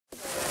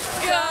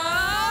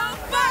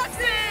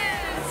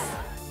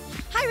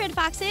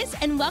Foxes,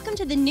 and welcome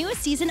to the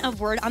newest season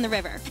of Word on the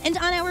River. And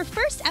on our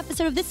first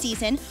episode of the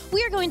season,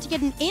 we are going to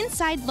get an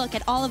inside look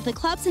at all of the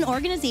clubs and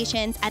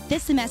organizations at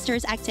this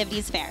semester's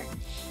Activities Fair.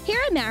 Here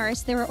at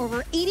Marist, there are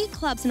over 80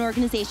 clubs and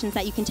organizations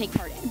that you can take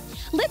part in.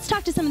 Let's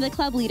talk to some of the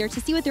club leaders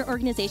to see what their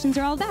organizations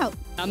are all about.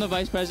 I'm the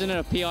Vice President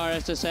of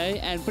PRSSA,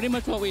 and pretty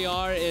much what we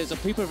are is a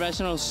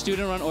pre-professional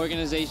student-run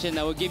organization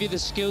that will give you the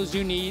skills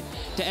you need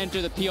to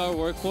enter the PR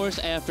workforce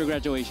after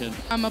graduation.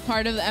 I'm a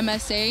part of the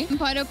MSA. I'm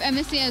part of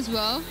MSA as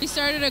well. We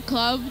started a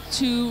club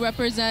to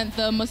represent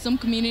the Muslim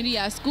community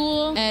at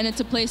school, and it's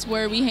a place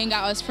where we hang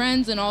out as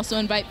friends and also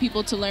invite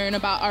people to learn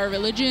about our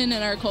religion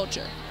and our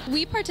culture.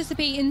 We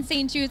participate in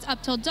St. Jude's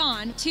Up Till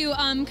Dawn to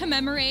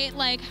commemorate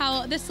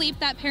how the sleep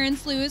that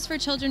parents lose for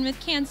children with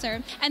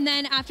cancer. And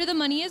then after the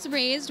money is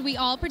raised, we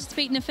all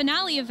participate in a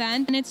finale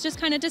event, and it's just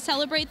kind of to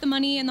celebrate the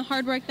money and the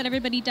hard work that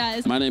everybody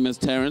does. My name is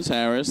Terrence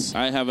Harris.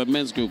 I have a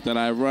men's group that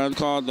I run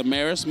called the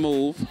Marist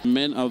Move,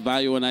 Men of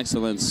Value and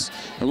Excellence.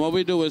 And what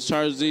we do is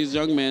charge these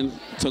young men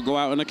to go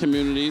out in the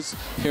communities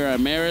here at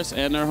Marist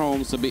and their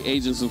homes to be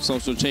agents of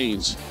social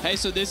change. Hey,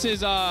 so this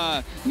is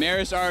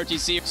Marist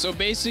ROTC. So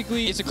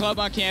basically, it's a club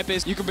on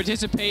campus. You can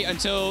participate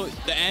until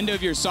the end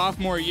of your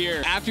sophomore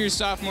year. After your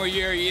sophomore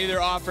year, you're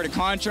either offered a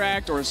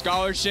contract or a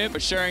scholarship,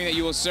 assuring that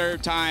you will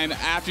serve time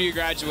after you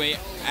graduate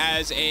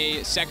as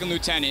a second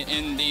lieutenant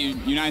in the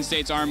United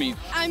States Army.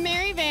 I'm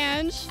Mary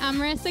Vange. I'm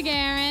Marissa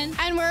Guerin.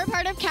 And we're a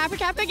part of Kappa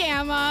Kappa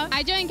Gamma.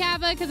 I joined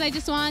Kappa because I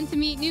just wanted to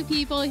meet new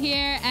people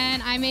here,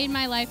 and I made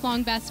my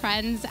lifelong best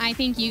friends. I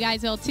think you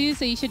guys will too,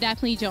 so you should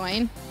definitely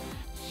join.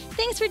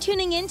 Thanks for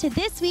tuning in to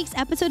this week's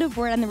episode of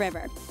Word on the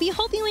River. We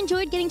hope you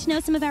enjoyed getting to know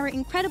some of our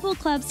incredible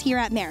clubs here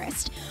at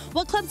Marist.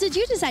 What clubs did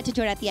you decide to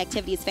join at the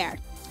Activities Fair?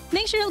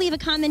 Make sure to leave a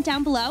comment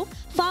down below.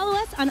 Follow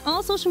us on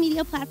all social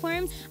media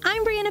platforms.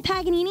 I'm Brianna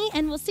Paganini,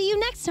 and we'll see you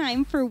next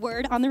time for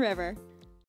Word on the River.